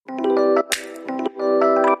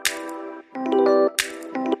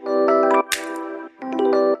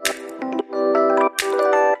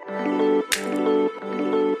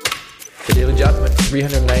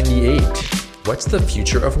398. What's the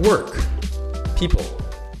future of work? People.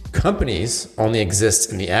 Companies only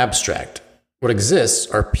exist in the abstract. What exists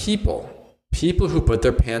are people. People who put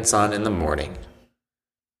their pants on in the morning.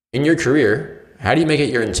 In your career, how do you make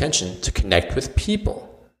it your intention to connect with people?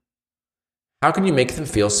 How can you make them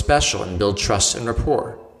feel special and build trust and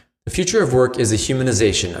rapport? The future of work is a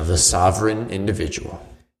humanization of the sovereign individual.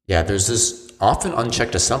 Yeah, there's this often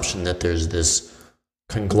unchecked assumption that there's this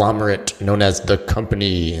conglomerate known as the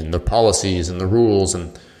company and the policies and the rules,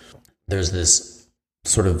 and there's this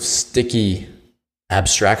sort of sticky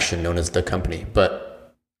abstraction known as the company.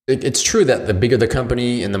 But it's true that the bigger the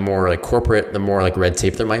company and the more like corporate, the more like red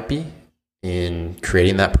tape there might be in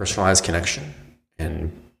creating that personalized connection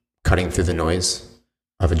and cutting through the noise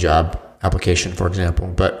of a job application, for example.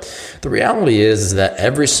 But the reality is that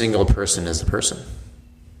every single person is a person.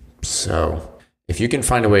 So if you can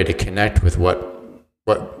find a way to connect with what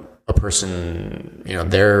a person,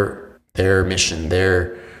 their mission,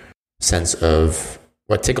 their sense of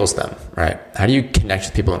what tickles them, right? How do you connect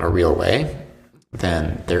with people in a real way?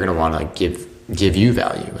 Then they're going to want to give you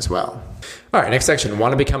value as well. All right, next section.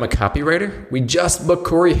 Want to become a copywriter? We just booked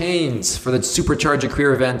Corey Haynes for the Supercharge Your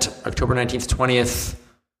Career event, October 19th, 20th,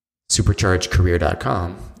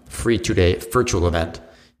 superchargecareer.com, free 2-day virtual event.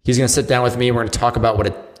 He's going to sit down with me. We're going to talk about what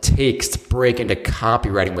it takes to break into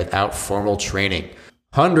copywriting without formal training.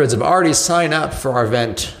 Hundreds have already signed up for our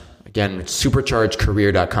event. Again,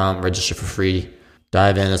 superchargecareer.com. Register for free.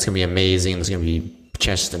 Dive in. It's going to be amazing. There's going to be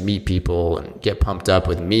chances to meet people and get pumped up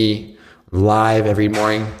with me live every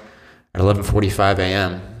morning at 11:45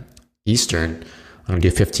 a.m. Eastern. I'm going to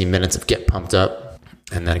do 15 minutes of get pumped up.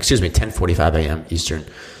 And then, 10:45 a.m. Eastern.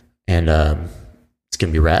 And it's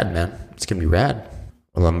going to be rad, man. It's going to be rad.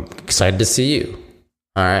 Well, I'm excited to see you.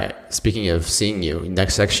 All right. Speaking of seeing you,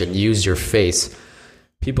 next section, use your face.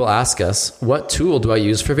 People ask us, what tool do I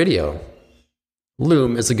use for video?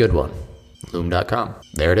 Loom is a good one. Loom.com.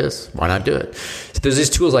 There it is. Why not do it? So there's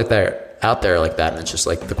these tools out there like that. And it's just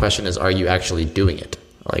like, the question is, are you actually doing it?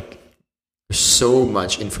 Like, there's so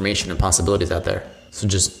much information and possibilities out there. So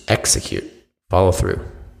just execute, follow through.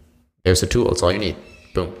 There's a tool. It's all you need.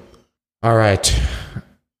 Boom. All right. I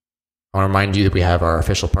want to remind you that we have our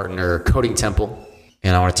official partner, Coding Temple.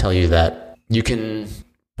 And I want to tell you that you can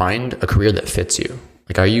find a career that fits you.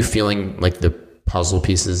 Like, are you feeling like the puzzle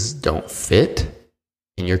pieces don't fit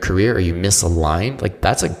in your career? Are you misaligned? Like,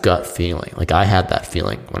 that's a gut feeling. Like, I had that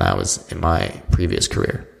feeling when I was in my previous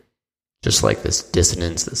career. Just like this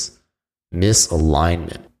dissonance, this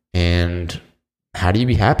misalignment. And how do you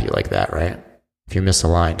be happy like that, right? If you're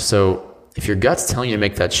misaligned. So if your gut's telling you to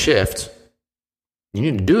make that shift, you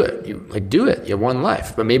need to do it. You do it. You have one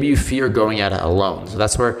life, but maybe you fear going at it alone. So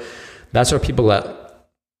that's where people at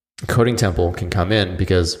Coding Temple can come in,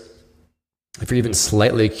 because if you're even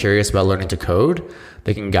slightly curious about learning to code,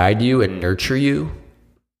 they can guide you and nurture you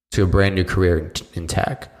to a brand new career in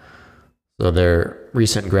tech. So their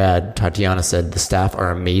recent grad, Tatiana, said the staff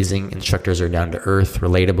are amazing. Instructors are down to earth,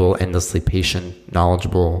 relatable, endlessly patient,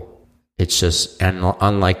 knowledgeable. It's just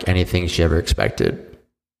unlike anything she ever expected.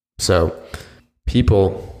 So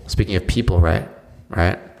people, speaking of people, right?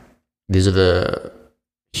 These are the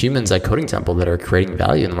humans at Coding Temple that are creating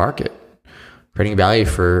value in the market, creating value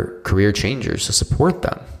for career changers to support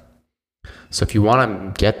them. So if you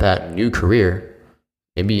want to get that new career,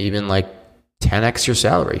 maybe even like 10x your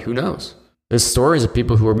salary, who knows? There's stories of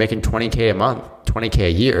people who are making $20K a month, $20K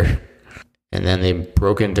a year, and then they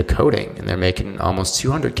broke into coding and they're making almost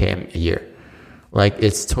 $200K a year. Like,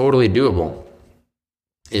 it's totally doable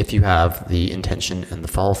if you have the intention and the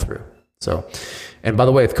follow through. So, and by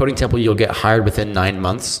the way, with Coding Temple, you'll get hired within 9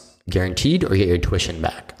 months, guaranteed, or get your tuition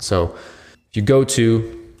back. So if you go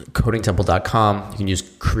to codingtemple.com, you can use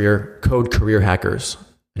code career hackers,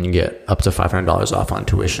 and you get up to $500 off on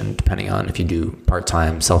tuition, depending on if you do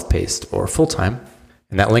part-time, self-paced, or full-time.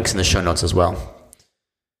 And that link's in the show notes as well.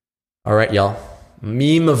 All right, y'all.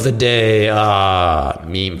 Meme of the day.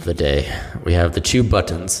 Meme of the day. We have the 2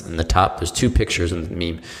 buttons in the top. There's 2 pictures in the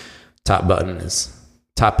meme. Top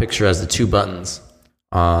picture has the 2 buttons.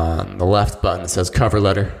 On the left button, it says cover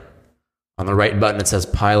letter. On the right button, it says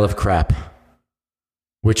pile of crap.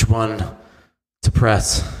 Which one to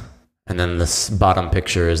press? And then this bottom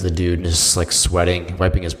picture is the dude just like sweating,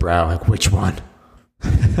 wiping his brow. Like, which one?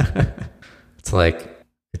 It's pretty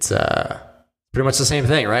much the same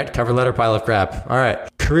thing, right? Cover letter, pile of crap. All right.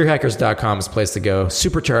 Careerhackers.com is the place to go.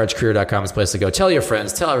 Superchargecareer.com is the place to go. Tell your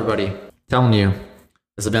friends. Tell everybody. Telling you,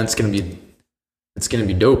 this event's going to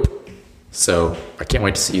be dope. So I can't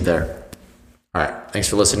wait to see you there. All right. Thanks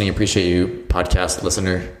for listening. Appreciate you, podcast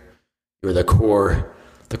listener. You're the core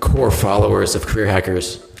the core followers of Career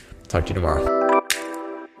Hackers. Talk to you tomorrow.